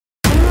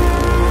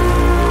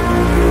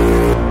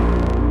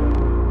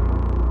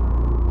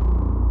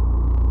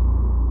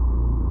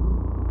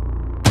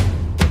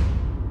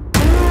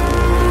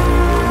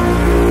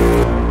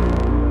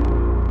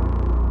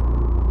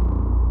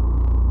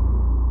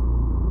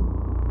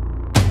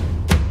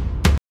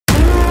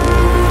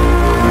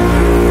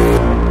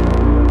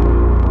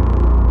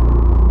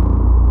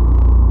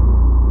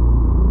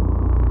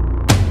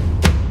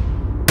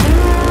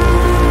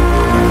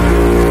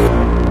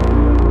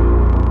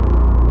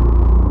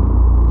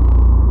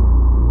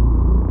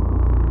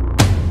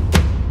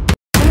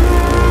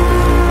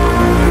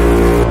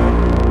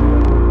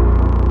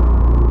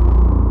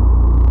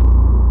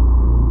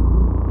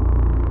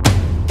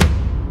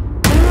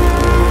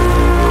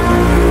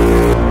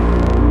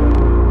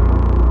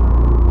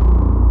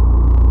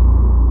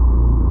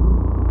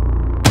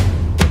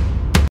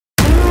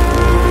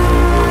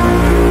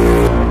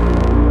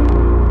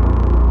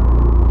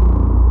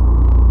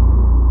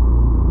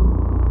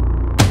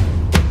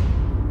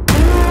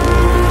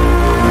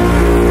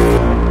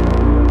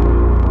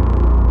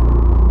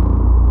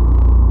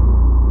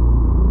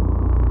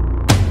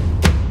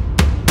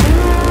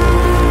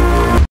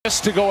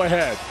to go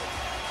ahead.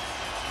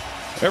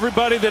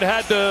 Everybody that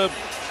had to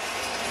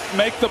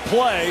make the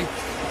play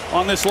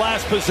on this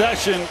last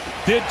possession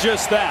did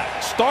just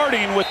that,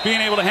 starting with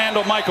being able to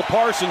handle Micah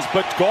Parsons,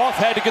 but Goff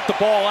had to get the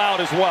ball out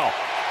as well.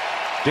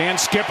 Dan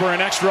Skipper,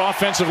 an extra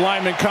offensive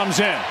lineman, comes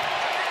in.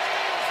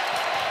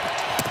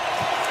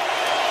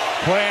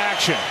 Play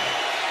action.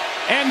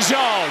 End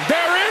zone.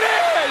 There it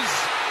is!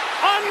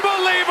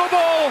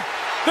 Unbelievable!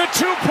 The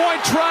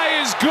two-point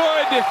try is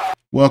good.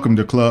 Welcome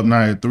to Club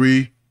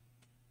 93.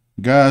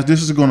 Guys,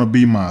 this is going to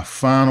be my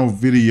final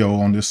video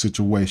on this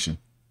situation.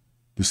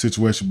 The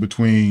situation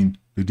between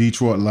the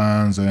Detroit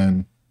Lions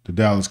and the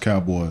Dallas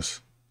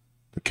Cowboys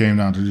that came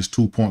down to this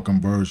two-point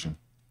conversion.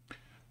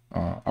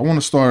 I want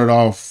to start it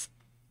off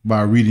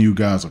by reading you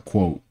guys a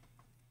quote.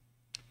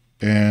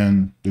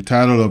 And the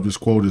title of this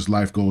quote is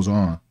Life Goes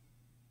On.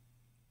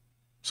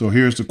 So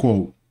here's the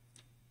quote.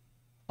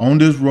 On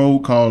this road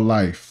called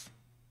life,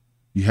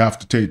 you have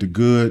to take the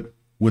good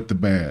with the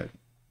bad.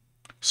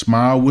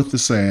 Smile with the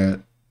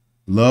sad.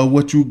 Love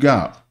what you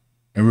got.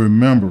 And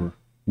remember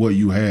what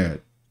you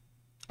had.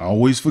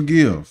 Always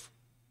forgive,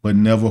 but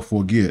never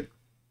forget.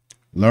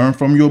 Learn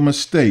from your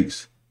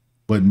mistakes,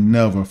 but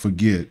never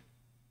forget.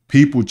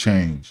 People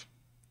change.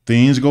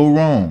 Things go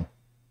wrong.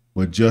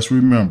 But just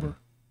remember,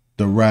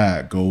 the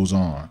ride goes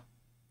on.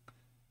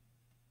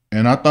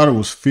 And I thought it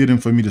was fitting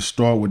for me to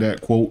start with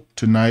that quote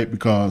tonight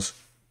because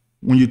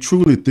when you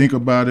truly think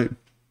about it,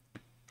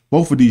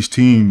 both of these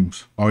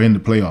teams are in the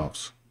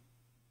playoffs.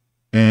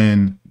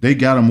 And they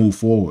got to move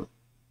forward.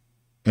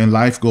 And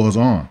life goes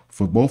on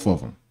for both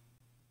of them.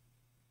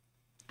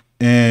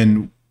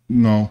 And, you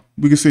know,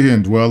 we can sit here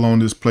and dwell on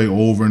this play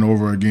over and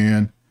over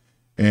again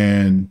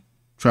and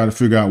try to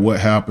figure out what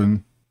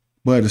happened.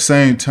 But at the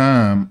same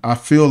time, I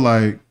feel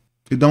like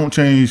it don't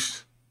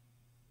change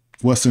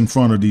what's in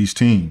front of these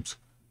teams.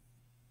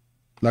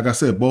 Like I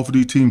said, both of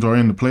these teams are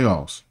in the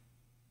playoffs.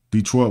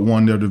 Detroit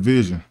won their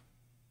division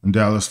and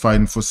Dallas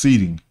fighting for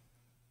seeding.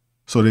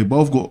 So they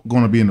both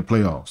going to be in the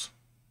playoffs.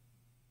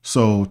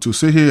 So to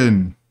sit here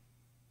and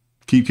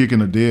keep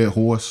kicking a dead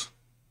horse,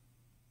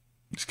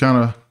 it's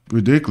kind of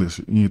ridiculous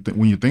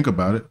when you think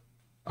about it.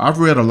 I've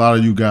read a lot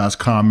of you guys'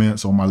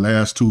 comments on my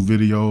last two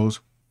videos.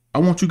 I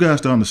want you guys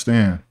to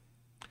understand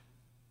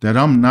that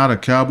I'm not a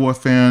Cowboy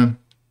fan,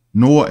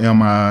 nor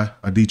am I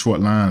a Detroit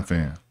Lion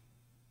fan.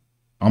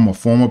 I'm a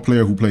former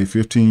player who played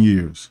 15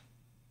 years.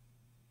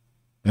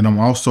 And I'm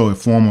also a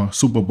former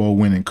Super Bowl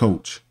winning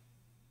coach.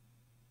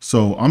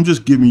 So I'm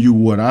just giving you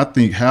what I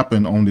think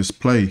happened on this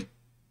play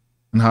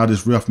and how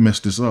this ref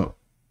messed this up.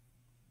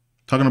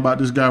 Talking about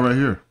this guy right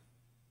here.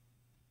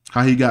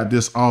 How he got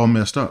this all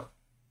messed up.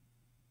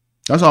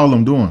 That's all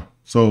I'm doing.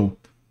 So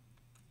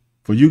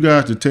for you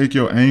guys to take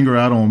your anger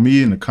out on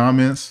me in the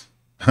comments,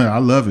 I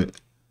love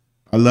it.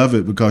 I love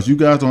it because you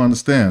guys don't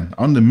understand.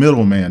 I'm the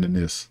middleman in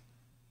this.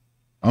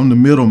 I'm the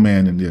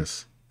middleman in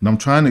this. And I'm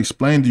trying to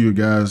explain to you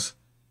guys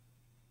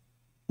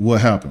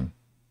what happened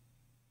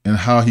and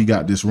how he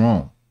got this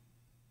wrong.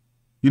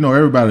 You know,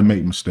 everybody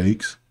make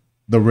mistakes.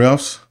 The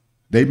refs,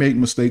 they make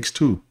mistakes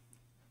too.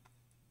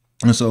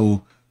 And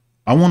so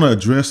I want to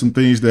address some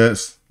things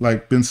that's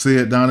like been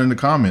said down in the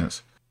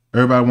comments.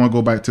 Everybody want to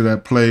go back to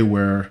that play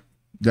where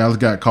Dallas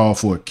got called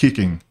for a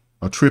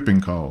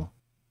tripping call.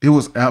 It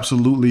was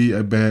absolutely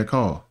a bad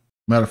call.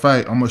 Matter of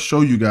fact, I'm going to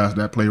show you guys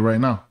that play right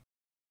now.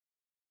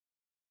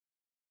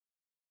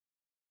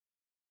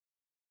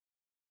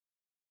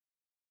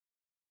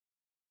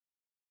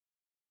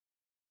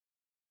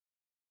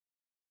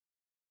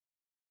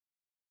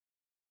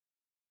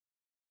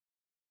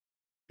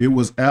 It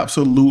was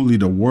absolutely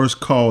the worst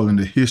call in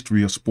the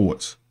history of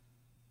sports.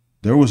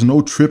 There was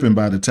no tripping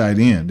by the tight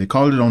end. They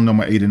called it on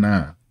number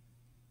 89.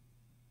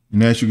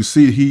 And as you can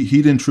see,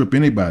 he didn't trip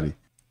anybody.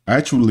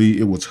 Actually,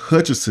 it was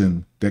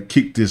Hutchinson that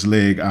kicked his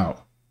leg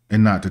out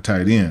and not the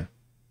tight end.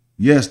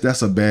 Yes,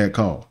 that's a bad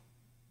call.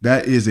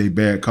 That is a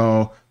bad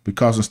call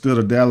because instead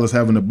of Dallas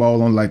having the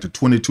ball on like the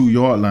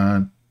 22-yard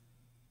line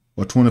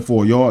or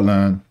 24-yard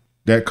line,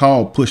 that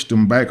call pushed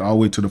them back all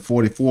the way to the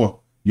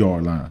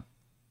 44-yard line.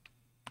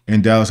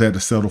 And Dallas had to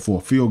settle for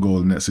a field goal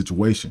in that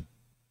situation.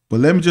 But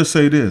let me just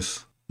say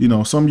this. You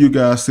know, some of you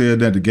guys said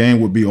that the game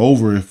would be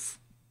over if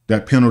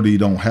that penalty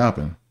don't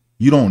happen.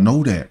 You don't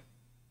know that.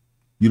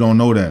 You don't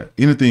know that.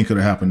 Anything could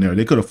have happened there.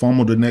 They could have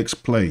fumbled the next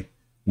play.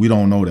 We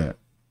don't know that.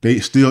 They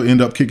still end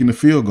up kicking the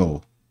field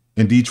goal.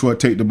 And Detroit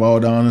take the ball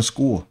down and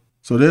score.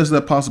 So there's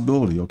that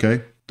possibility,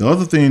 okay? The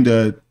other thing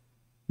that,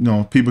 you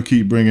know, people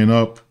keep bringing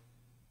up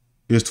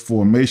is the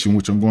formation,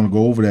 which I'm going to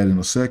go over that in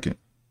a second.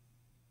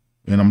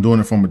 And I'm doing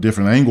it from a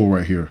different angle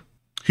right here.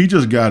 He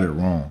just got it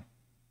wrong.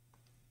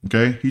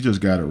 Okay? He just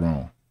got it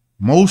wrong.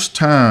 Most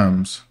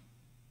times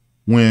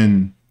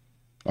when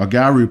a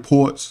guy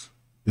reports,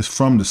 it's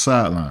from the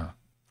sideline.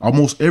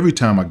 Almost every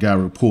time a guy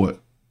report,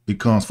 it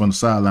comes from the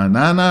sideline.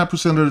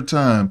 99% of the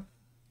time,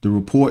 the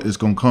report is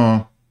going to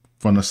come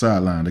from the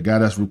sideline, the guy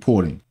that's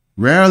reporting.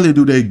 Rarely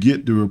do they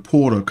get the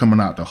reporter coming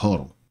out the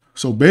huddle.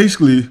 So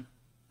basically,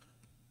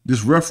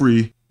 this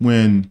referee,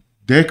 when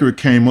Decker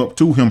came up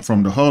to him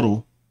from the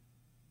huddle,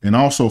 And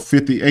also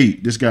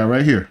 58, this guy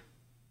right here.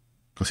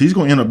 Because he's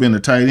going to end up being the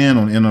tight end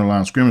on the end of the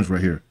line of scrimmage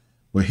right here.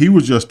 But he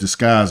was just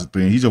disguising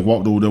things. He just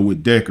walked over there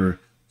with Decker,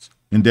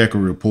 and Decker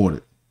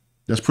reported.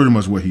 That's pretty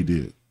much what he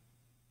did.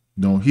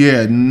 He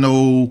had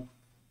no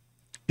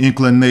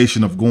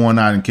inclination of going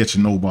out and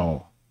catching no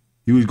ball.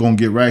 He was going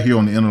to get right here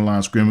on the end of the line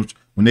of scrimmage.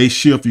 When they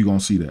shift, you're going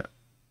to see that.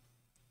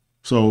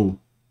 So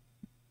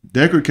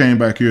Decker came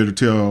back here to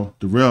tell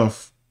the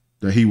ref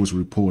that he was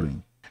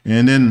reporting.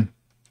 And then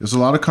there's a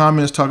lot of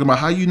comments talking about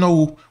how you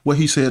know what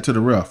he said to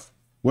the ref.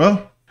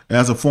 Well,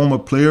 as a former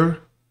player,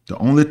 the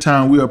only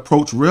time we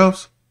approach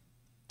refs,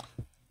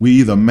 we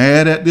either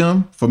mad at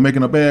them for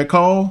making a bad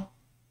call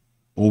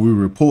or we're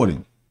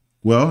reporting.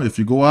 Well, if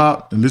you go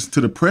out and listen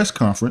to the press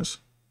conference,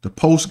 the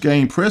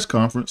post-game press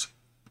conference,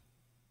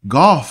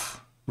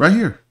 Goff, right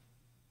here,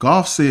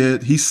 Goff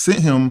said he sent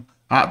him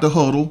out the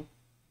huddle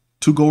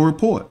to go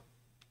report.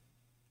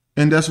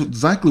 And that's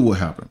exactly what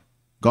happened.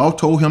 Goff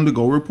told him to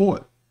go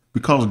report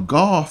because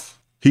Goff,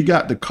 he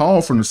got the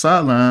call from the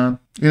sideline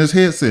in his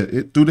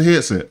headset, through the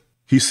headset.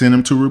 He sent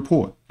him to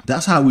report.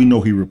 That's how we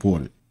know he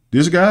reported.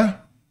 This guy,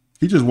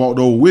 he just walked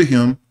over with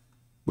him,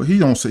 but he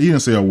didn't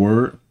say a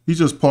word. He's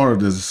just part of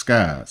the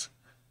disguise.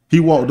 He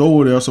walked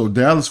over there so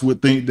Dallas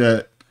would think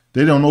that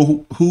they don't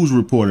know who's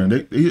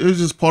reporting. It's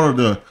just part of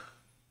the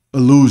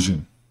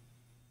illusion.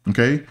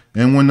 Okay?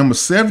 And when number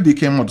 70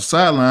 came off the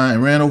sideline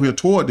and ran over here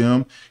toward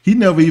them, he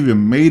never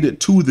even made it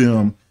to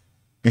them.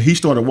 And he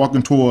started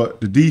walking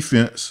toward the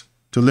defense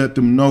to let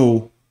them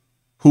know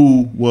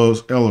who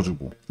was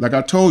eligible. Like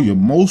I told you,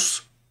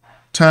 most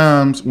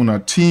times when a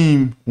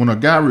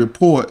guy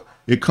report,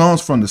 it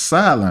comes from the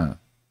sideline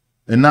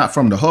and not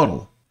from the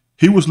huddle.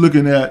 He was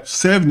looking at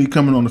 70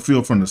 coming on the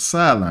field from the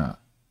sideline.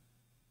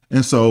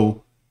 And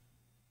so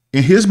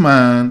in his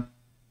mind,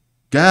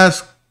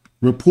 guys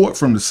report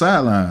from the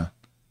sideline.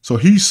 So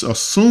he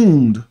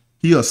assumed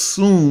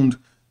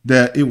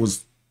that it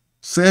was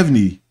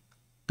 70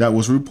 that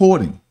was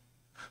reporting.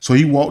 So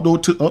he walked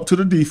up to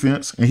the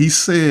defense and he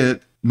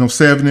said,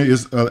 70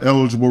 is an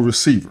eligible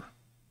receiver.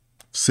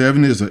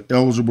 70 is an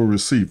eligible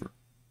receiver.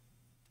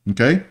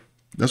 Okay?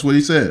 That's what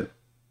he said.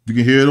 You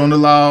can hear it on the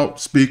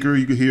loudspeaker.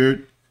 You can hear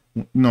it,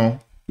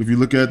 if you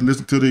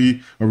listen to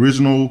the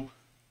original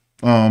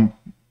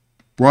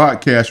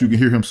broadcast, you can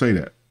hear him say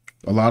that.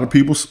 A lot of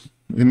people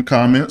in the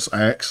comments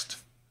asked,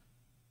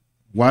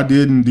 why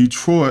didn't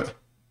Detroit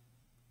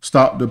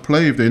stop the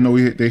play if they know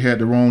they had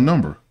the wrong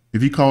number?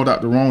 If he called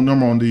out the wrong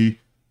number on the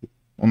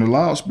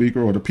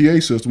loudspeaker or the PA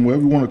system,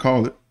 whatever you want to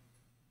call it,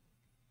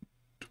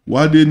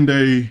 why didn't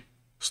they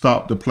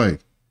stop the play?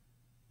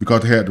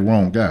 Because they had the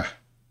wrong guy.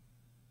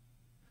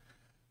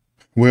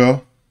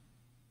 Well,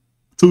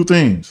 two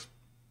things.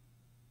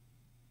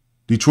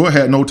 Detroit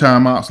had no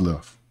timeouts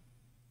left.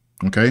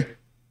 Okay?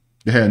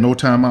 They had no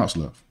timeouts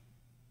left.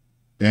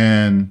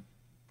 And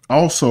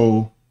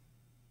also,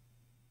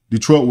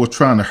 Detroit was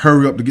trying to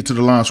hurry up to get to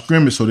the line of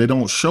scrimmage so they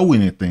don't show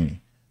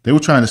anything. They were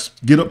trying to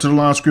get up to the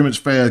line of scrimmage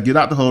fast, get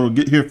out the huddle,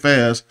 get here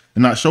fast,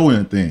 and not show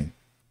anything.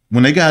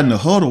 When they got in the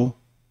huddle,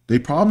 they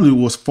probably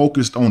was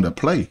focused on the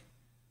play.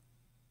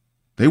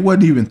 They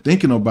wasn't even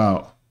thinking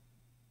about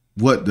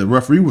what the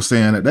referee was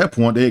saying at that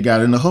point. They had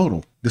got in the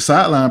huddle. The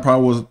sideline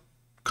probably was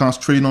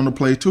concentrating on the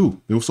play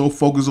too. They were so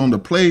focused on the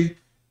play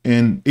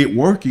and it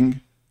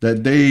working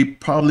that they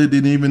probably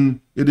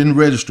didn't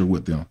register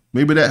with them.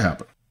 Maybe that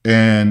happened.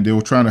 And they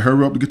were trying to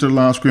hurry up to get to the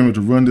line of scrimmage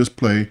to run this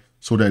play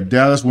so that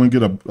Dallas wouldn't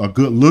get a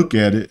good look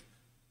at it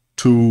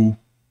to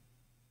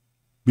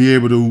be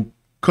able to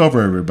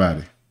cover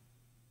everybody.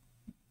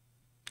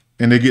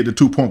 And they get the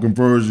 2-point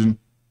conversion.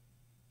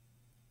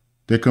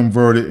 They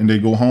convert it and they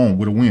go home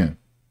with a win.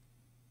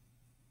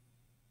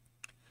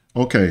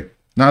 Okay,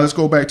 now let's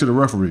go back to the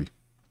referee.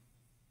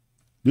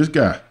 This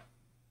guy,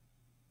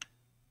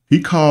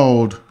 he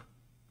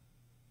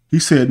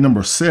said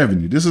number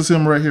 70. This is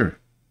him right here.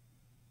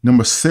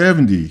 Number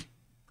 70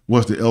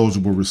 was the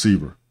eligible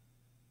receiver.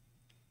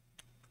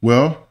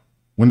 Well,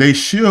 when they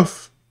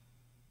shift,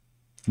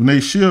 I'm going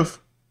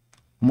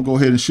to go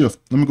ahead and shift.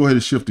 Let me go ahead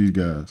and shift these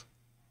guys.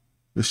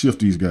 Let's shift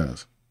these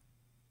guys.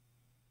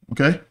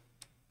 Okay?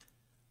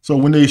 So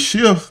when they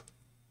shift,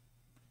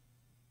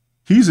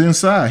 he's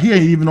inside. He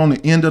ain't even on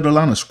the end of the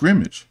line of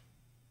scrimmage.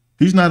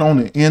 He's not on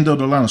the end of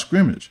the line of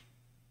scrimmage.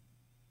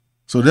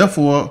 So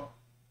therefore,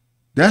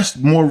 that's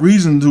more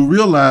reason to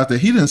realize that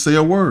he didn't say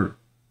a word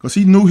because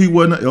he knew he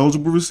wasn't an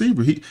eligible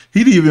receiver. He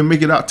didn't even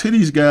make it out to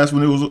these guys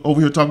when they was over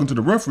here talking to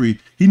the referee.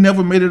 He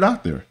never made it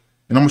out there.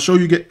 And I'll show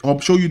you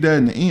that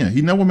in the end.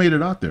 He never made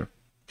it out there.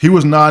 He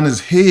was nodding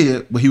his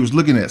head, but he was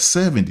looking at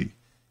 70.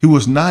 He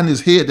was nodding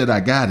his head that I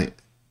got it,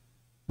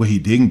 but he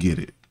didn't get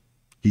it.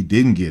 He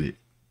didn't get it.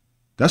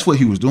 That's what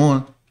he was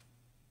doing.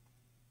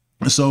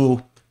 And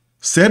so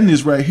 70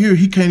 is right here.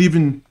 He can't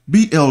even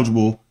be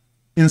eligible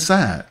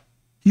inside.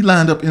 He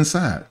lined up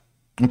inside.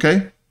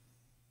 Okay?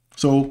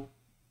 So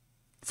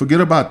forget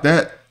about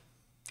that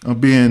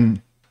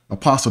being a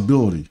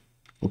possibility.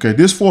 Okay,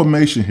 this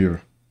formation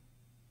here,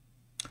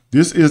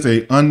 this is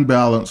an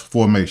unbalanced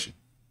formation.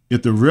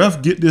 If the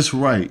ref get this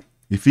right,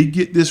 If he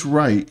get this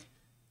right,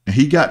 and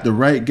he got the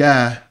right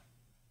guy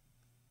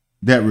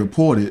that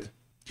reported,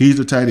 he's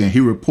a tight end.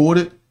 He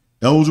reported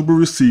eligible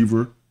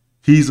receiver,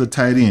 he's a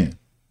tight end.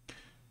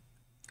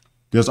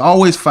 There's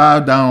always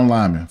 5 down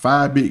linemen,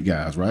 5 big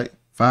guys, right?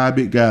 5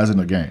 big guys in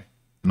the game.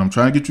 And I'm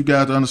trying to get you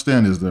guys to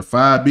understand this. There are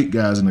 5 big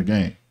guys in the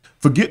game.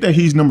 Forget that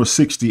he's number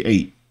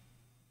 68.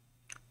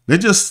 They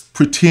just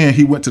pretend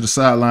he went to the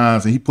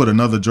sidelines and he put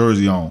another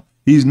jersey on.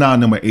 He's now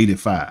number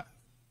 85.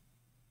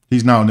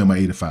 He's now number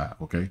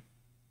 85, okay?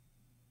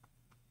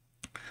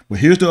 But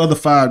here's the other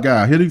 5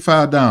 guys. Here are the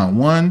 5 down.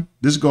 1,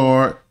 this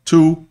guard.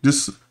 2,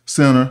 this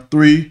center.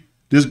 3,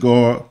 this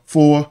guard.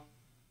 4,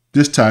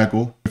 this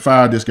tackle.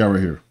 5, this guy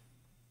right here.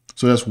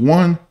 So that's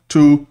 1,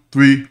 2,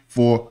 3,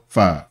 4,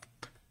 5.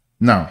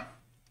 Now,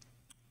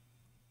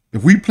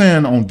 if we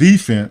plan on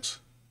defense,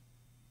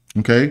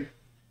 okay,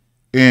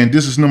 and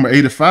this is number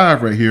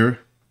 85 right here,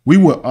 we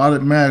would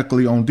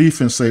automatically on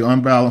defense say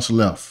unbalanced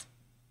left.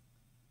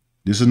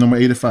 This is number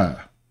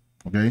 85,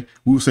 okay?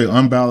 We would say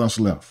unbalanced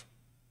left.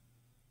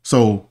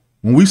 So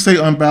when we say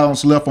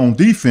unbalanced left on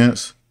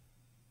defense,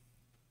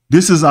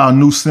 this is our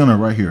new center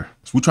right here.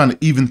 So we're trying to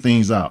even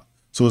things out.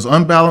 So it's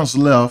unbalanced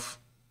left,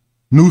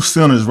 new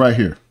center is right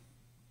here.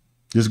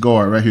 This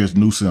guard right here is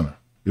new center.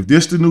 If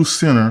this is the new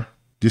center,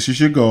 this is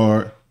your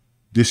guard,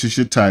 this is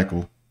your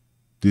tackle,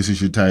 this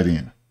is your tight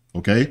end,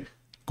 okay?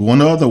 Going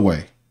the other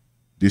way,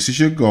 this is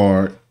your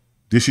guard,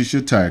 this is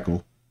your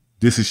tackle,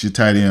 this is your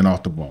tight end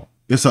off the ball.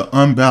 It's an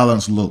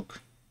unbalanced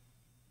look.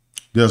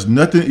 There's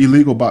nothing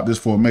illegal about this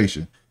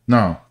formation.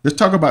 Now, let's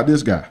talk about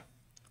this guy.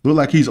 Look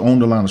like he's on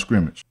the line of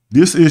scrimmage.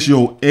 This is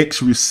your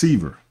X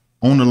receiver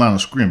on the line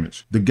of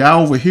scrimmage. The guy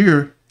over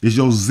here is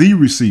your Z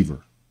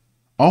receiver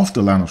off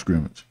the line of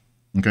scrimmage,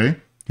 okay?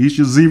 He's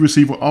your Z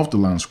receiver off the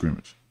line of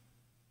scrimmage.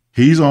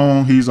 He's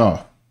on, he's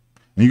off.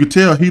 And you can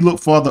tell he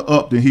looked farther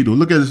up than he do.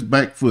 Look at his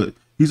back foot.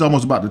 He's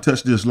almost about to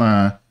touch this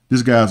line.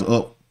 This guy's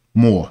up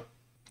more.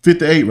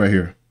 58 right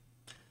here.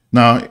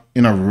 Now,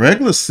 in a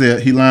regular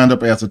set, he lined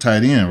up as a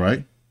tight end,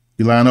 right?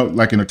 He lined up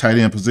like in a tight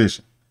end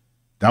position.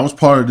 That was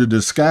part of the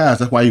disguise.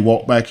 That's why he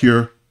walked back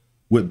here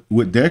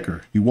with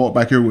Decker. He walked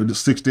back here with the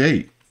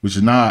 68, which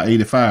is now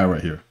 85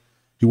 right here.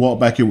 He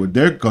walked back here with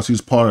Decker because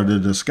he's part of the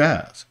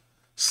disguise.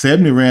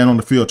 70 ran on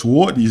the field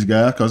toward these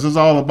guys because it's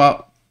all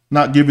about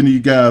not giving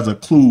these guys a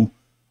clue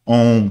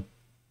on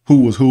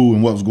who was who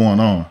and what was going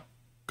on.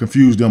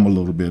 Confuse them a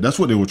little bit. That's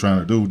what they were trying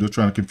to do. They're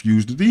trying to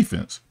confuse the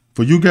defense.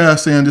 For you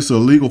guys saying this is a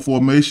legal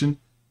formation,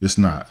 it's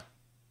not.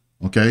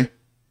 Okay?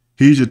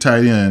 He's your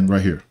tight end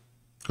right here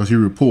because he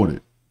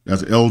reported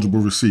as an eligible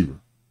receiver.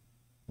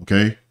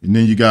 Okay? And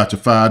then you got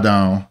your 5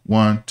 down.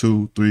 1,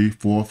 2, 3,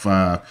 4,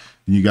 5.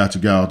 And you got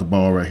your guy with the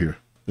ball right here.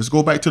 Let's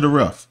go back to the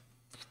ref.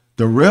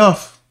 The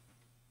ref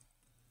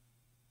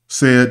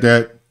said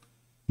that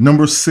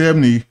number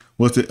 70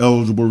 was the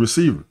eligible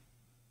receiver.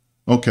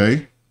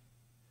 Okay.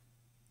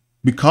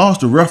 Because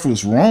the ref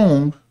was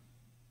wrong,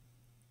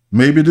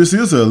 maybe this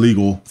is a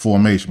illegal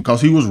formation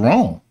because he was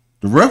wrong.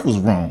 The ref was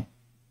wrong.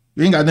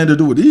 It ain't got nothing to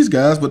do with these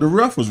guys, but the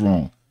ref was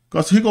wrong.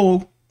 Because he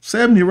go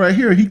 70 right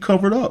here, he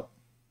covered up.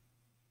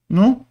 You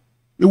know?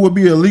 It would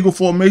be a legal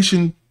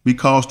formation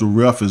because the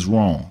ref is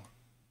wrong.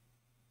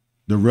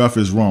 The ref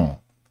is wrong.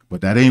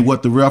 But that ain't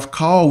what the ref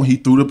called when he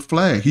threw the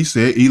flag. He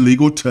said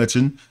illegal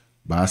touching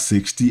by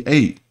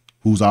 68,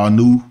 who's our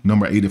new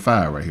number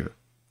 85 right here.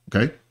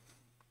 Okay?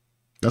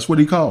 That's what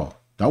he called.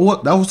 That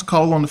was the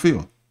call on the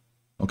field.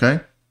 Okay?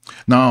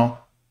 Now,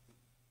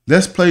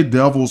 let's play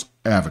devil's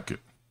advocate.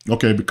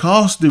 Okay,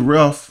 because the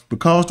ref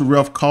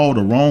called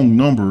the wrong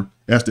number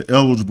as the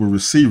eligible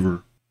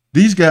receiver,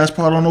 these guys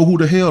probably don't know who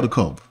the hell to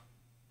cover.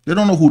 They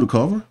don't know who to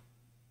cover.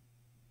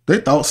 They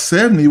thought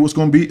 70 was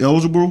going to be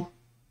eligible,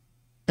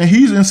 and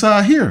he's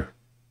inside here.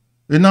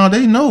 And now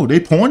they know. They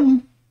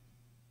pointing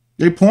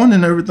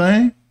and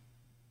everything,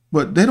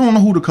 but they don't know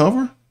who to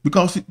cover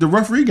because the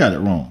referee got it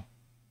wrong.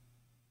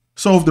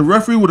 So if the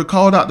referee would have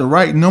called out the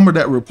right number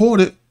that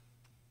reported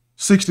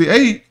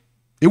 68,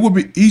 it would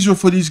be easier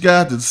for these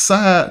guys to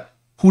decide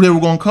who they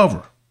were going to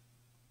cover.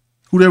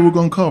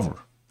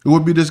 It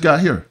would be this guy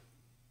here.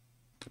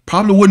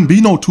 Probably wouldn't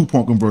be no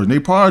 2-point conversion. They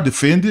probably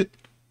defended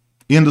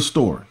in the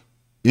story.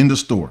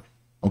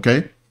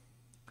 Okay?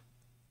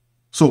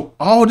 So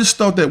all this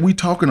stuff that we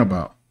talking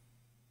about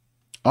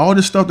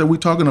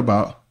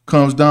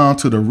comes down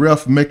to the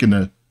ref making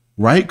the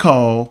right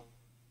call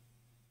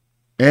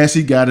as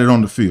he got it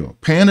on the field.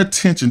 Paying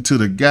attention to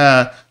the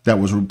guy that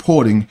was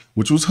reporting,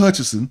 which was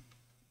Hutchinson,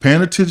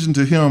 paying attention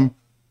to him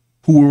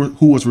who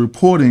was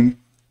reporting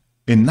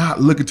and not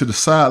looking to the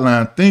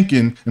sideline,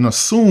 thinking and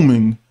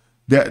assuming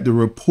that the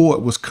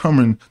report was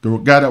coming, the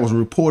guy that was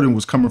reporting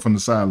was coming from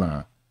the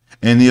sideline.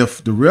 And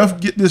if the ref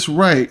get this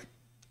right,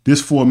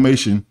 this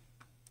formation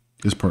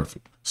is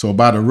perfect. So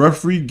by the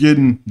referee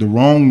getting the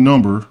wrong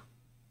number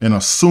and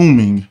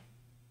assuming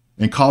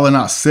and calling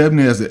out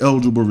 70 as the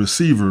eligible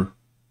receiver,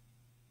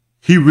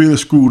 he really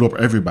screwed up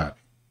everybody.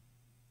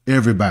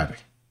 Everybody.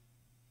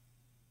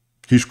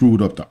 He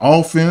screwed up the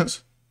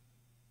offense,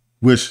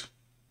 which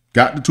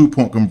got the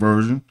 2-point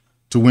conversion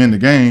to win the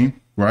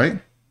game. right?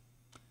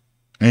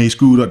 And he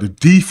screwed up the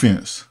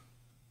defense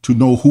to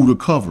know who to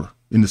cover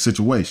in the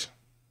situation.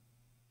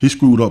 He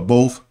screwed up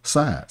both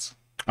sides.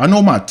 I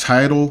know my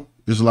title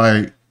is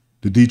like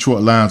the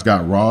Detroit Lions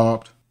got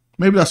robbed.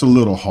 Maybe that's a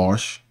little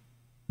harsh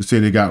to say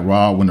they got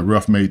robbed when the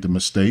ref made the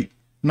mistake.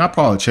 And I'll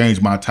probably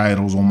change my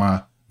titles on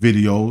my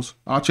videos.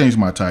 I'll change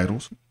my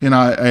titles and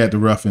I add the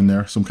ref in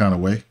there some kind of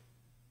way,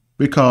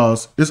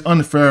 because it's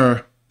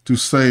unfair to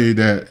say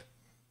that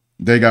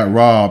they got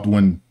robbed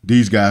when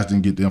these guys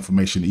didn't get the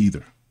information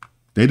either.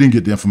 They didn't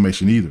get the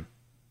information either.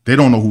 They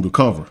don't know who to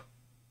cover.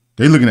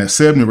 They looking at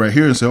 70 right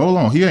here and say, hold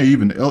on, he ain't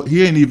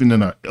even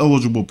in an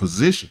eligible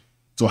position.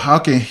 So how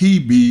can he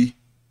be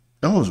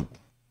eligible?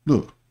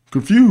 Look,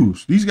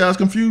 confused. These guys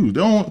confused.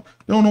 They don't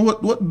know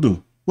what to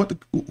do,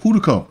 who to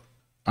cover.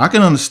 I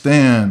can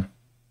understand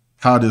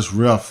how this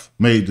ref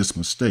made this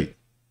mistake.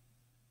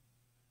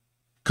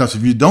 Because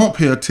if you don't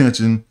pay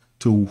attention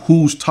to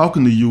who's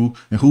talking to you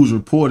and who's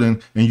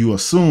reporting, and you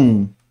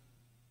assume,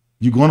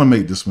 you're going to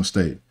make this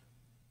mistake.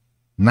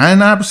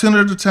 99%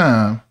 of the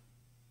time,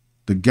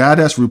 the guy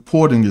that's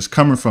reporting is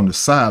coming from the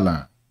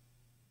sideline.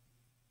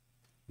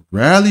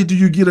 Rarely do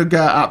you get a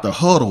guy out the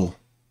huddle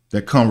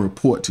that come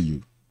report to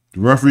you.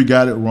 The referee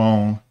got it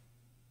wrong,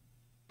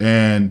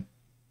 and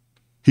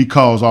he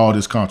caused all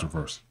this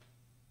controversy.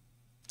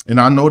 And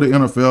I know the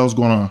NFL is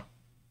going to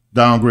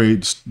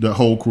downgrade the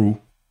whole crew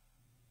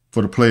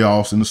for the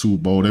playoffs and the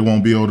Super Bowl. They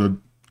won't be able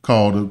to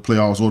call the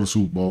playoffs or the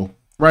Super Bowl.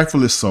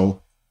 Rightfully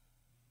so.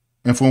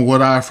 And from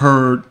what I've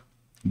heard,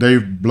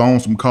 they've blown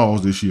some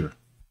calls this year,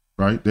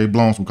 right? They've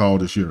blown some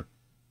calls this year.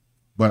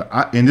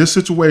 But in this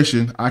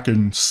situation, I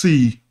can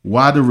see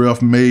why the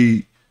ref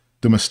made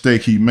the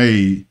mistake he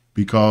made,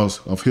 because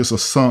of his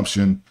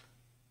assumption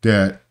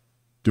that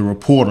the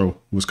reporter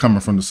was coming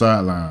from the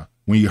sideline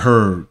when he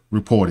heard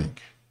reporting.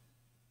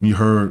 When you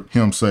heard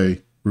him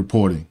say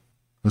reporting.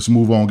 Let's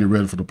move on, get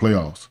ready for the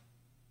playoffs.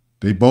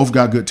 They both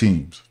got good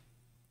teams.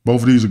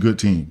 Both of these are good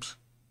teams.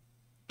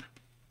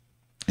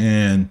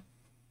 And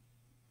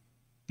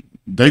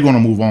they're going to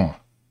move on.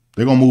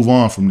 They're going to move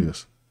on from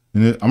this.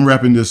 And I'm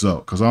wrapping this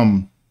up because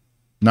I'm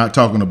not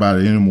talking about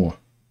it anymore.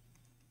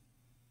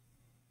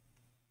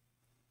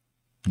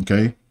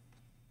 Okay?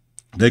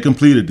 They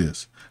completed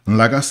this. And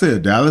like I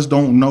said, Dallas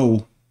don't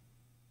know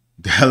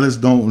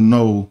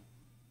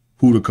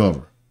who to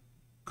cover.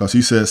 Because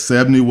he said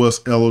 70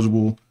 was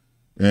eligible,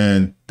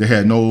 and they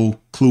had no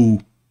clue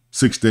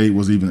 6-8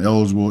 was even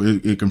eligible.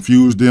 It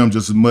confused them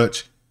just as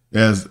much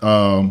as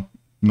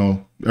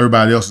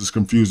everybody else is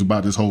confused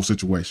about this whole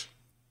situation.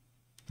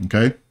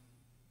 Okay?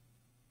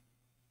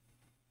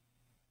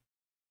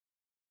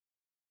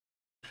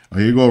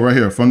 Here you go, right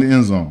here, from the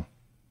end zone.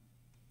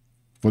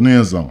 From the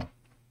end zone.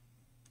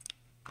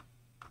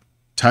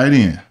 Tight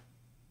end.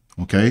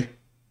 Okay?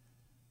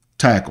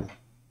 Tackle.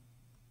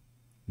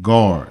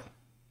 Guard.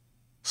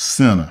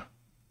 Center.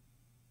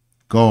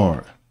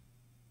 Guard.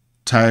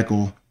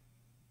 Tackle.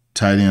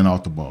 Tight end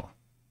off the ball.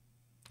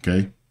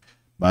 Okay?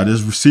 By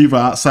this receiver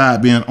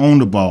outside being on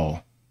the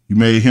ball, you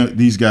made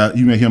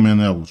him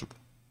ineligible.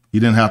 He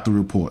didn't have to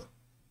report.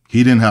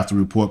 He didn't have to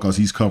report because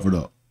he's covered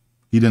up.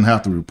 He didn't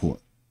have to report.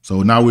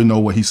 So now we know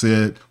what he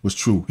said was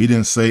true. He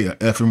didn't say an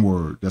effing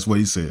word. That's what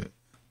he said.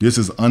 This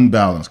is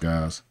unbalanced,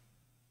 guys.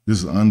 This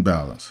is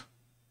unbalanced.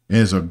 And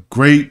it's a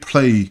great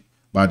play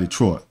by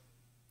Detroit.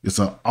 It's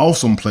an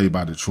awesome play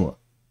by Detroit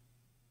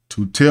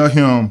to tell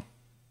him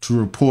to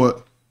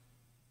report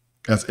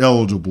as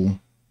eligible,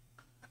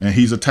 and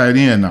he's a tight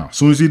end now. As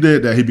soon as he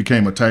did that, he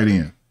became a tight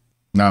end.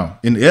 Now,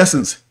 in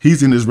essence,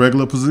 he's in his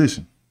regular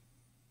position.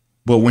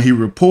 But when he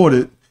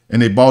reported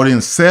and they bought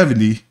in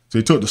 70, so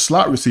they took the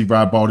slot receiver,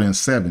 I bought in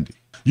 70.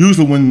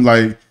 Usually when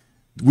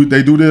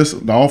they do this,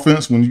 the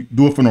offense, when you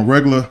do it from a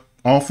regular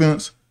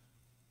offense,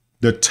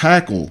 the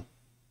tackle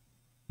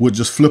would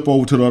just flip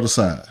over to the other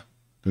side.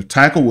 The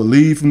tackle would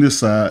leave from this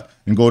side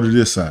and go to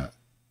this side.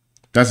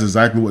 That's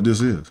exactly what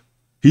this is.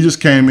 He just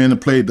came in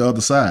and played the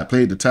other side,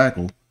 played the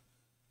tackle.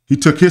 He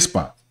took his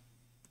spot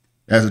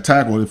as a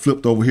tackle and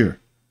flipped over here.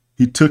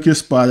 He took his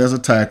spot as a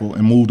tackle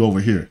and moved over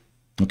here,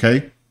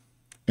 okay?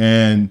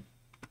 And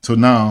so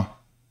now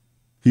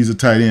he's a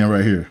tight end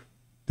right here.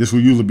 This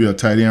would usually be a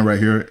tight end right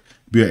here,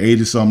 be an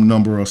 80-something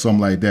number or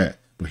something like that.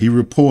 But he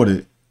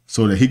reported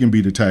so that he can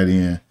be the tight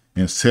end.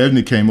 And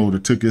 70 came over,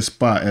 took his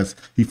spot as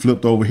he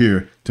flipped over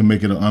here to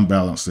make it an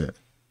unbalanced set.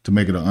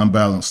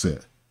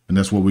 And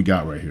that's what we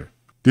got right here.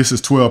 This is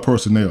 12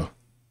 personnel.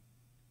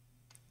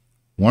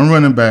 1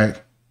 running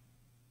back,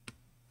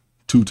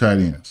 2 tight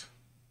ends.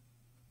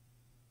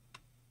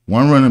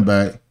 1 running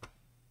back,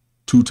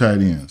 2 tight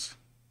ends.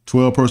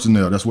 12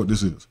 personnel, that's what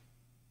this is.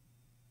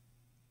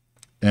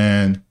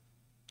 And,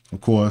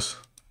 of course,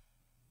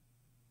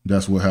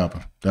 that's what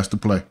happened. That's the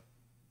play.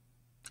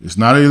 It's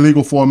not an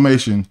illegal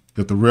formation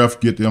if the ref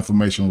get the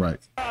information right.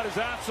 God is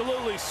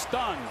absolutely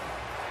stunned.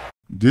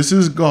 This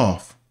is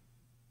Goff.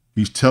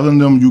 He's telling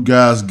them you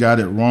guys got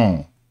it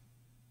wrong.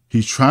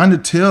 He's trying to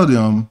tell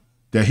them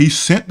that he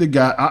sent the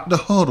guy out the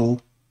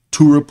huddle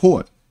to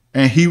report.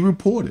 And he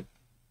reported.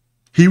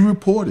 He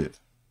reported.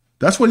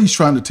 That's what he's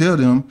trying to tell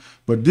them.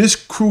 But this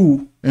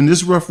crew and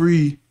this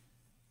referee,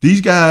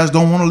 these guys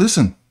don't want to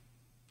listen.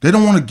 They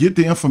don't want to get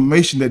the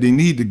information that they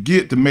need to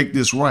get to make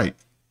this right.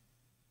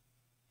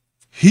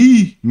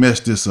 He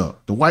messed this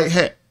up. The white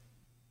hat.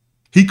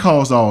 He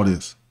caused all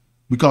this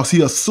because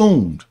he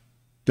assumed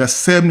that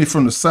 70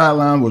 from the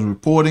sideline was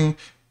reporting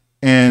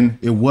and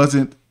it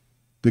wasn't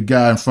the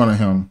guy in front of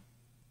him,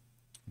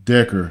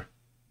 Decker,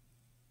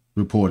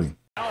 reporting.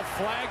 Now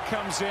flag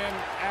comes in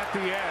at the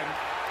end,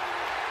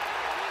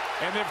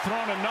 and they've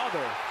thrown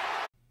another.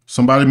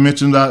 Somebody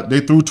mentioned that they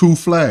threw 2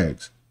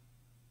 flags,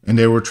 and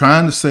they were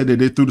trying to say that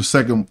they threw the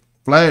second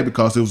flag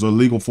because it was a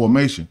illegal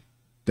formation.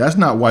 That's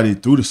not why they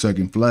threw the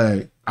second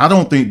flag. I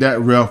don't think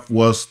that ref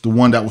was the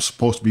one that was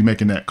supposed to be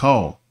making that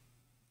call.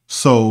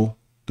 So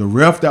the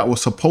ref that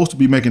was supposed to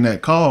be making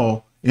that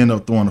call ended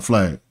up throwing the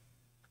flag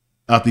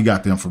after he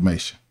got the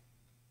information.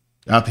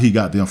 After he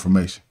got the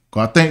information.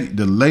 Because I think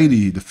the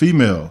lady, the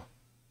female,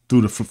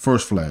 threw the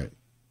first flag.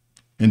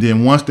 And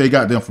then once they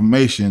got the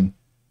information,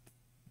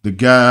 the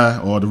guy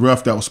or the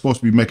ref that was supposed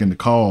to be making the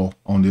call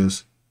on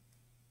this,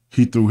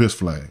 he threw his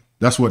flag.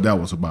 That's what that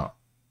was about.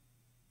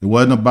 It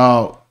wasn't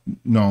about,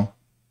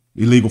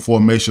 illegal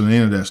formation or any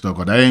of that stuff,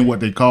 because that ain't what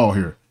they call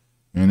here.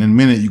 And in a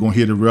minute, you're going to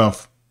hear the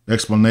ref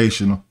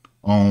explanation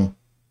on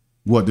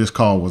what this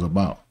call was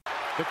about.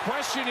 The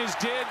question is,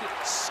 did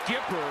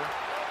Skipper,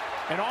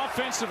 an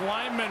offensive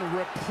lineman,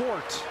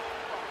 report?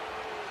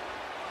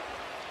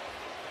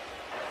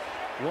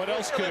 What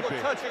else could it be?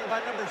 Touching by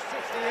number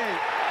 68.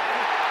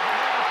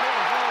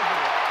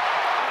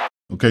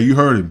 Okay, you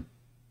heard him.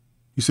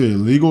 He said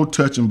illegal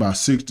touching by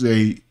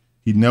 68.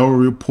 He never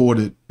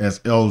reported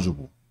as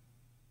eligible.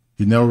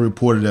 He never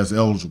reported as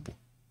eligible.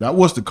 That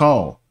was the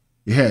call.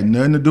 It had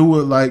nothing to do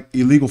with like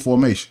illegal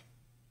formation.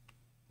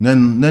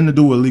 Nothing to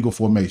do with illegal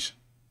formation.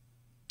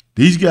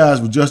 These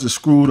guys were just as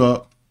screwed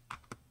up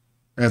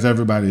as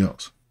everybody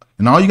else.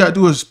 And all you got to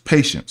do is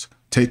patience.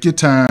 Take your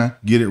time,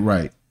 get it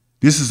right.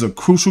 This is a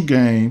crucial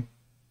game.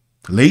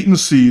 Late in the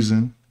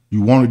season,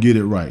 you want to get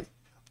it right.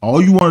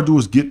 All you want to do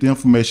is get the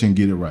information and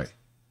get it right.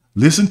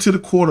 Listen to the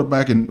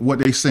quarterback and what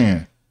they're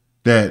saying,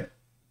 that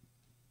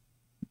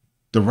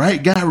the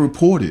right guy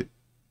reported.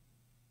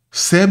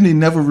 70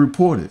 never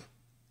reported.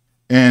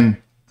 And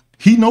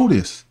he know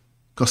this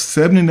because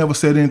 70 never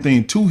said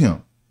anything to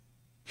him.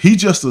 He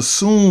just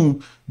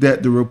assumed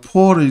that the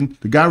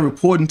guy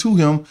reporting to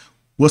him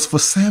was for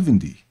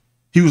 70.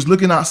 He was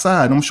looking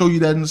outside. I'm going to show you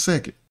that in a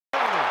second.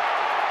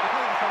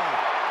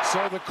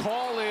 So the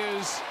call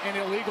is an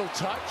illegal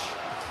touch.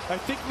 I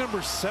think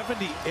number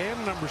 70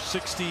 and number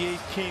 68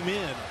 came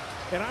in,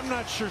 and I'm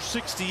not sure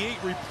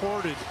 68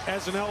 reported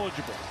as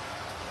ineligible.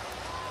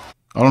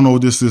 I don't know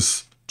if this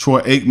is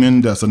Troy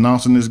Aikman that's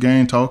announcing this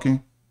game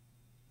talking,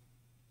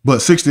 but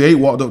 68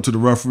 walked up to the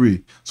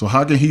referee. So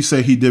how can he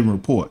say he didn't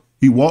report?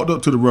 He walked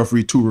up to the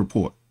referee to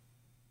report.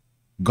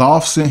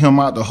 Goff sent him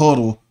out the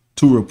huddle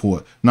to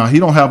report. Now, he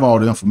don't have all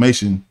the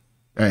information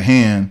at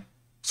hand,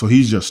 so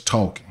he's just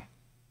talking.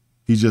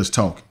 He's just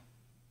talking.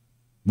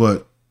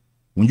 But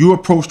when you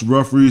approach the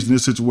referees in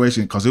this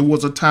situation, because it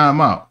was a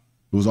timeout,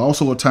 it was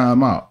also a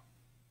timeout.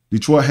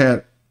 Detroit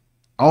had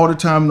all the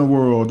time in the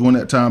world during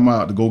that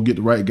timeout to go get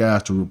the right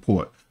guys to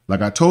report.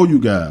 Like I told you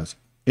guys,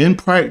 in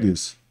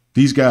practice,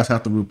 these guys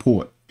have to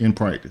report in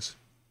practice.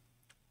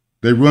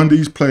 They run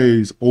these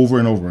plays over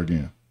and over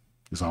again.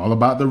 It's all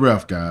about the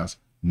ref, guys,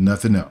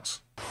 nothing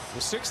else.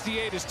 The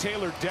 68 is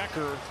Taylor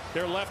Decker,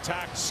 their left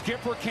tackle.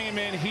 Skipper came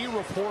in, he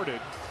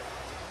reported.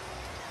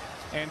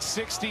 And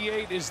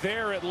 68 is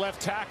there at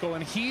left tackle,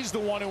 and he's the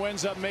one who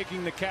ends up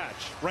making the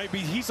catch. Right, but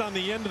he's on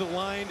the end of the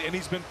line, and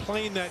he's been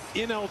playing that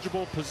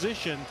ineligible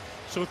position.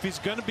 So if he's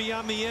going to be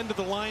on the end of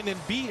the line and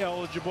be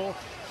eligible,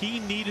 he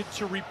needed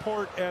to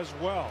report as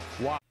well.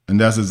 Wow. And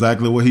that's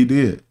exactly what he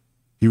did.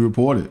 He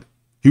reported.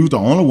 He was the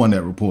only one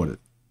that reported.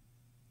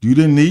 You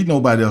didn't need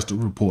nobody else to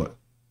report,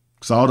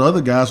 because all the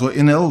other guys were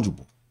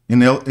ineligible,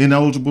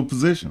 ineligible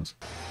positions.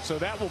 So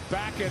that will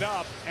back it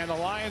up, and the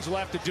Lions will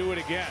have to do it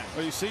again.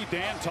 Well, you see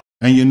Dan.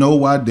 And you know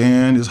why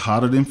Dan is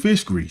hotter than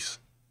fish grease?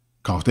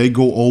 Because they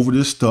go over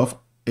this stuff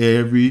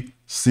every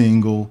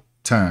single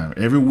time,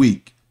 every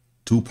week.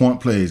 2-point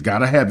plays,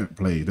 gotta have it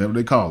plays. That's what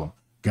they call them.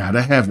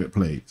 Gotta have it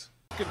plays.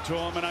 To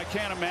him, and I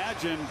can't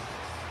imagine,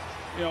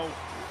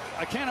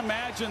 I can't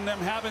imagine them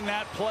having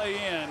that play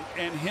in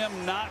and him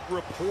not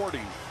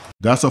reporting.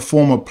 That's a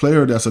former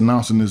player that's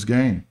announcing this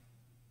game.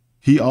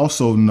 He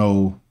also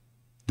know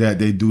that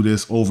they do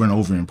this over and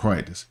over in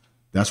practice.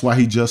 That's why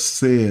he just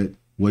said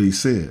what he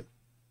said.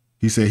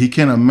 He said he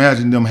can't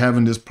imagine them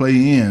having this play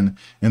in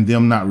and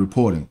them not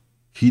reporting.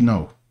 He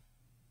know.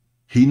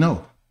 He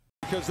know.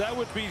 Because that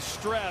would be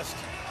stressed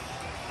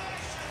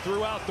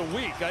throughout the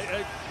week.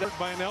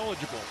 By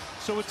ineligible.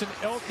 So it's an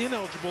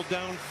ineligible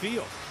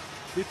downfield.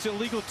 It's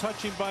illegal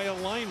touching by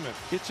alignment.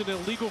 It's an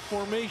illegal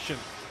formation.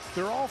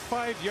 They're all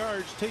 5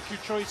 yards. Take your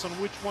choice on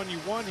which one you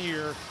want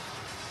here.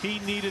 He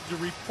needed to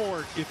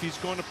report if he's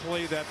going to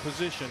play that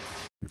position.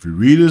 If you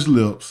read his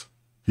lips,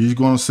 he's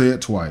going to say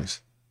it twice.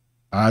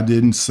 I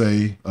didn't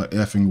say a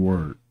effing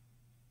word.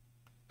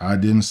 I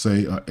didn't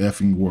say a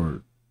effing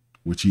word,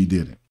 which he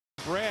didn't.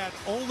 Brad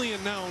only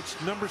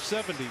announced number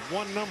 70,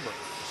 one number.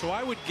 So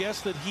I would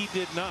guess that he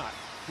did not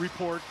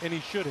report, and he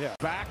should have.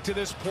 Back to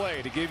this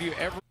play to give you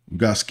every. We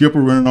got Skipper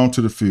running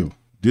onto the field.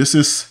 This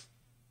is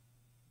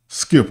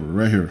Skipper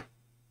right here.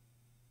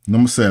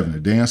 Number 70,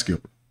 Dan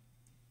Skipper.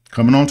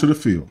 Coming onto the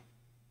field.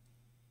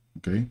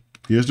 Okay,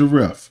 here's the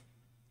ref.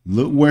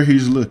 Look where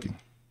he's looking.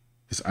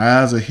 His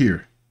eyes are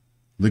here,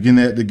 looking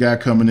at the guy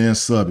coming in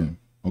subbing.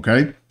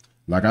 Okay,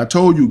 like I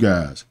told you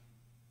guys,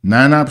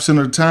 99%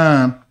 of the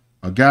time,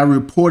 a guy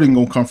reporting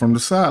gonna come from the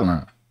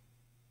sideline.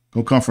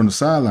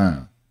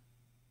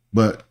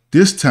 But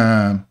this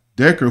time,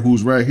 Decker,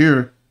 who's right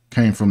here,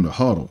 came from the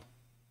huddle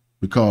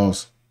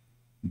because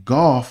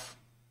Goff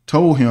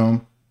told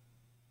him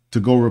to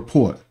go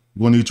report.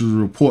 We're gonna need you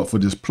to report for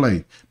this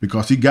play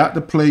because he got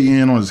the play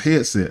in on his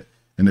headset,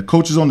 and the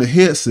coaches on the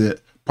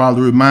headset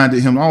probably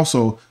reminded him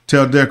also,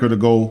 tell Decker to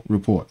go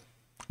report.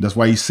 That's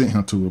why he sent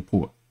him to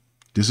report.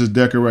 This is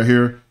Decker right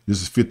here.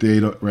 This is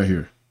 58 up right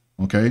here.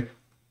 Okay?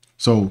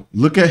 So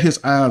look at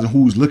his eyes and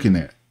who he's looking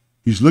at.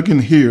 He's looking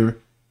here.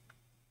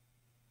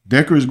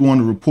 Decker is going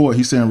to report.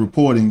 He's saying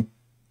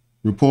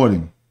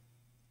reporting.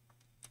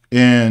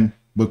 And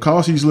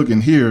because he's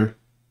looking here,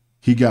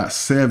 he got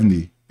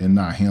 70 and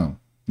not him.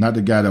 Not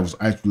the guy that was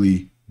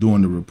actually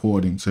doing the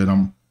reporting, said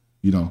I'm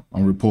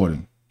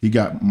reporting. He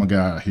got my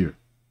guy out here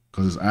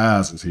because his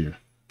eyes is here.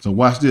 So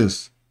watch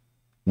this.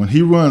 When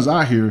he runs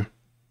out here,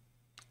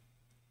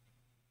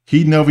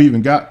 he never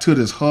even got to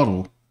this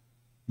huddle.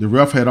 The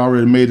ref had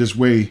already made his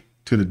way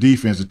to the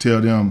defense to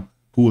tell them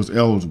who was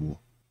eligible.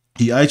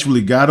 He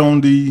actually got on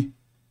the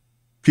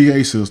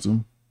PA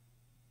system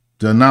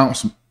to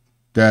announce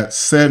that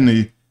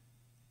 70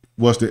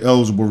 was the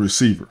eligible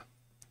receiver.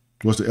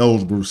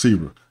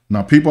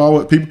 Now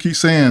people keep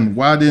saying,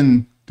 why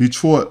didn't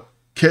Detroit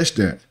catch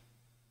that?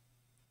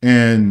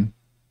 And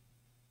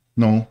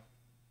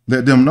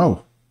let them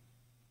know.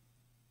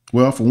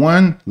 Well, for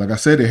one, like I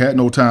said, they had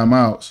no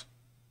timeouts,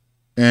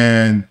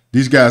 and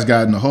these guys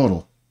got in the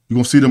huddle. You're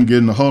gonna see them get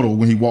in the huddle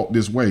when he walked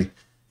this way.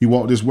 He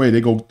walked this way,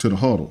 they go to the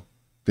huddle.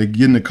 They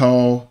get in the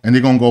call, and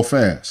they're gonna go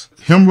fast.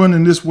 Him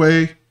running this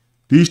way,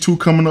 these two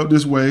coming up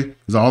this way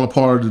is all a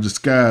part of the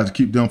disguise to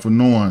keep them from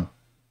knowing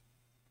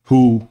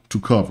who to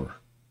cover.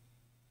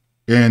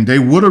 And they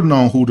would have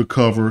known who to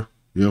cover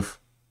if,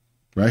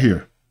 right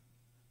here,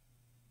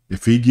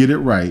 if he get it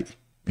right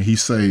and he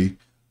say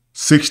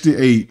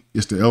 68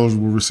 is the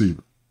eligible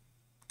receiver.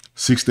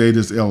 68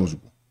 is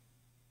eligible.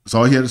 That's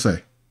all he had to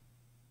say.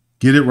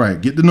 Get it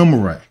right. Get the number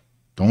right.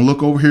 Don't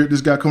look over here at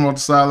this guy coming off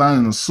the sideline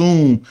and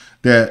assume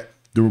that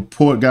the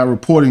guy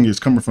reporting is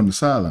coming from the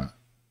sideline.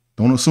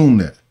 Don't assume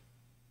that.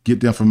 Get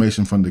the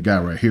information from the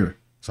guy right here.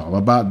 It's all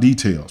about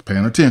details,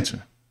 paying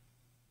attention.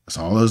 That's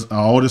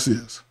all this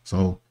is.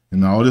 So,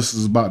 and all this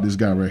is about this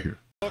guy right here.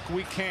 Look,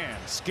 we can.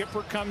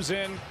 Skipper comes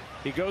in.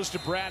 He goes to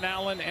Brad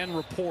Allen and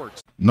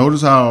reports.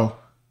 Notice how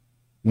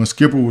when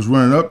Skipper was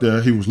running up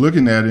there, he was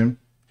looking at him.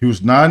 He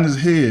was nodding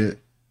his head,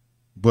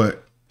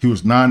 but he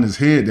was nodding his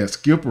head that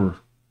Skipper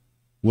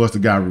was the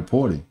guy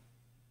reporting,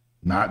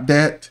 not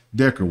that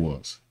Decker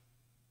was.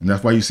 And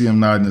that's why you see him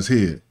nodding his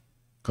head,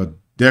 because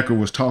Decker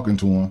was talking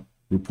to him,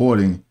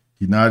 reporting.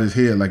 He nodded his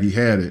head like he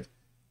had it,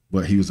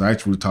 but he was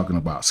actually talking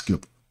about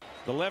Skipper.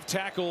 The left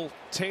tackle,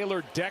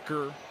 Taylor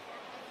Decker,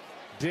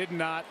 did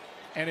not.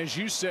 And as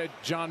you said,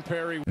 John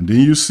Perry. And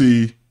then you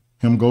see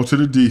him go to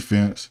the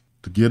defense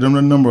to get him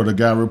the number of the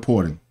guy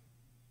reporting.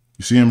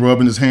 You see him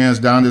rubbing his hands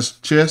down his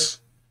chest?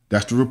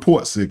 That's the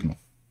report signal.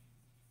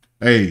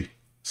 Hey,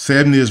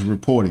 70 is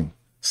reporting.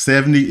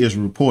 70 is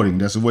reporting.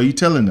 That's the way he's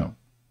telling them.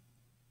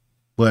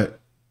 But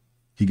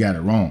he got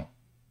it wrong.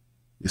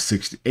 It's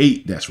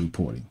 68 that's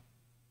reporting.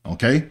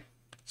 Okay?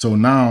 So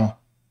now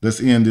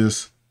let's end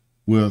this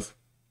with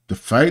the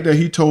fact that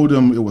he told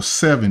them it was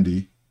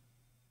 70.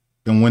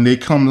 And when they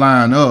come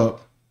line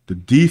up, the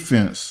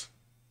defense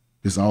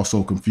is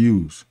also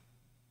confused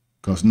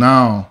because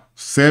now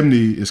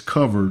 70 is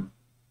covered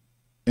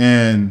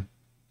and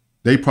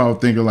they probably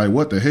thinking like,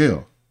 what the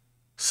hell?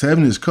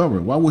 70 is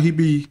covered. Why would he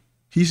be?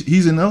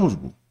 He's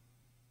ineligible.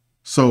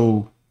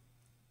 So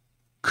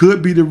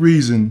could be the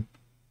reason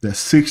that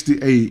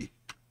 68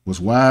 was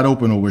wide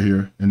open over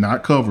here and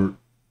not covered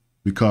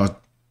because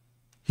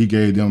he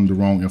gave them the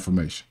wrong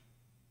information.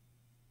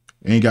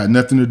 Ain't got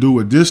nothing to do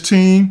with this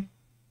team.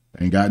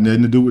 Ain't got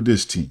nothing to do with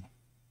this team.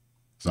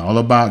 It's all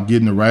about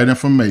getting the right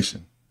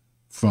information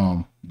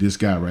from this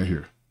guy right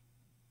here.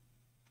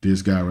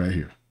 This guy right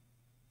here.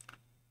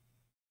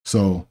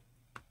 So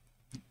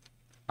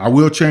I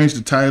will change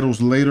the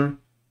titles later,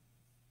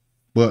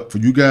 but for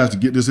you guys to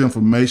get this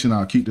information,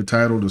 I'll keep the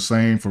title the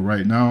same for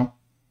right now.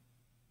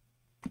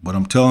 But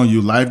I'm telling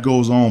you, life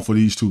goes on for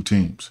these two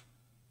teams.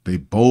 They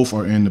both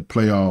are in the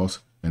playoffs,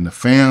 and the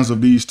fans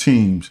of these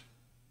teams,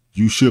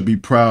 you should be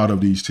proud of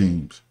these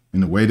teams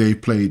and the way they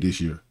played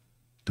this year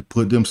to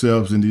put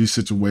themselves in these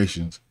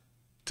situations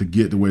to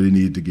get the way they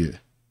needed to get.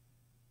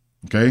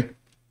 Okay?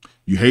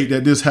 You hate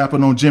that this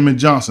happened on Jimmy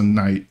Johnson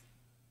night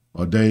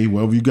or day,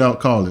 whatever you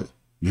call it,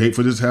 You hate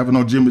for this to happen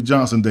on Jimmy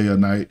Johnson Day or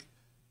night,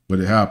 but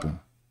it happened.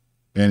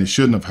 And it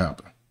shouldn't have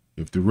happened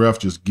if the ref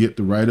just get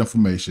the right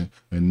information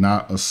and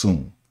not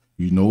assume.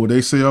 You know what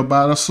they say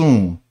about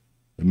assume?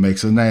 It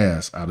makes an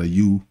ass out of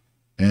you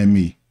and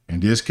me. In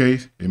this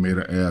case, it made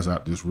an ass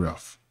out this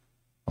ref.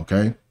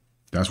 Okay?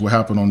 That's what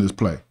happened on this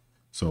play.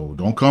 So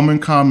don't come in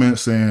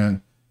comments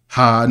saying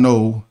how I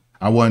know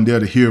I wasn't there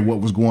to hear what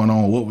was going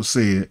on, what was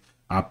said.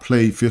 I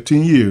played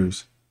 15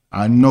 years.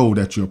 I know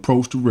that you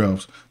approach the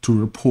refs to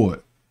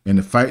report. And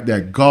the fact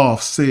that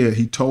Goff said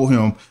he told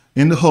him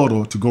in the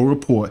huddle to go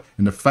report,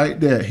 and the fact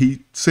that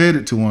he said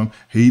it to him,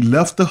 he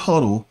left the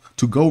huddle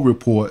to go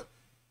report.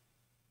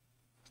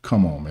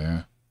 Come on,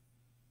 man.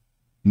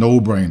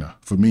 No-brainer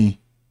for me.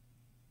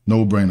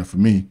 No-brainer for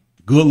me.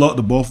 Good luck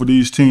to both of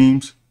these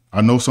teams.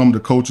 I know some of the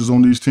coaches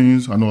on these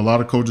teams. I know a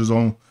lot of coaches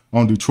on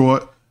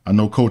Detroit. I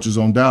know coaches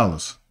on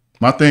Dallas.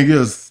 My thing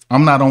is,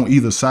 I'm not on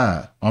either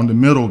side. I'm the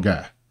middle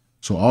guy.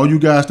 So all you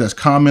guys that's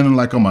commenting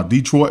like I'm a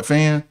Detroit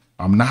fan,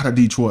 I'm not a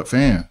Detroit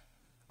fan.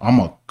 I'm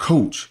a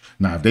coach.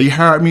 Now, if they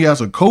hired me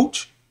as a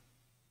coach,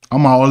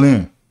 I'm all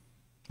in.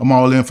 I'm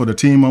all in for the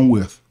team I'm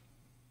with.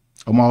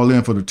 I'm all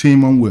in for the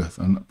team I'm with.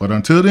 But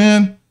until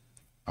then,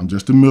 I'm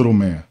just a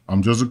middleman.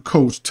 I'm just a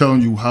coach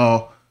telling you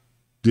how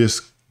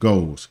this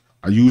goes.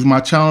 I use my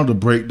channel to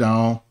break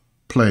down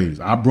plays.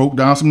 I broke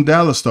down some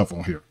Dallas stuff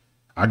on here.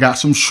 I got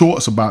some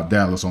shorts about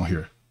Dallas on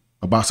here,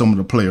 about some of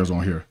the players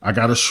on here. I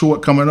got a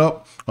short coming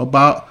up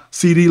about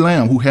CeeDee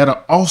Lamb, who had an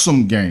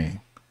awesome game.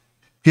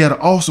 He had an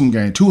awesome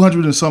game,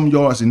 200 and some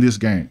yards in this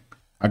game.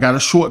 I got a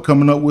short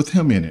coming up with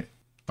him in it.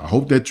 I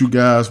hope that you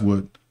guys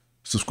would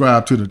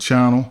subscribe to the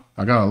channel.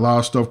 I got a lot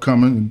of stuff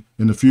coming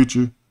in the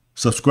future.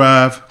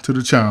 Subscribe to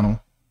the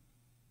channel.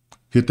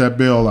 Hit that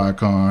bell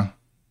icon.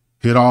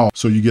 Hit all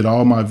so you get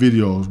all my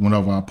videos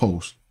whenever I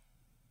post.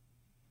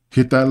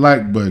 Hit that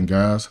like button,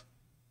 guys,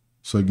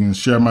 so you can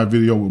share my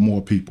video with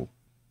more people.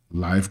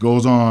 Life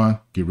goes on.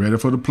 Get ready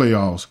for the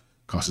playoffs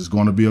because it's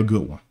going to be a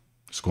good one.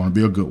 It's going to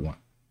be a good one.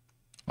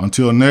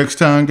 Until next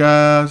time,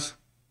 guys,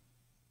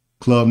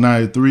 Club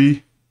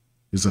 93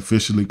 is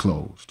officially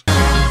closed.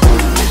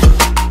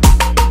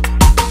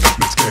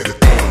 Let's get it.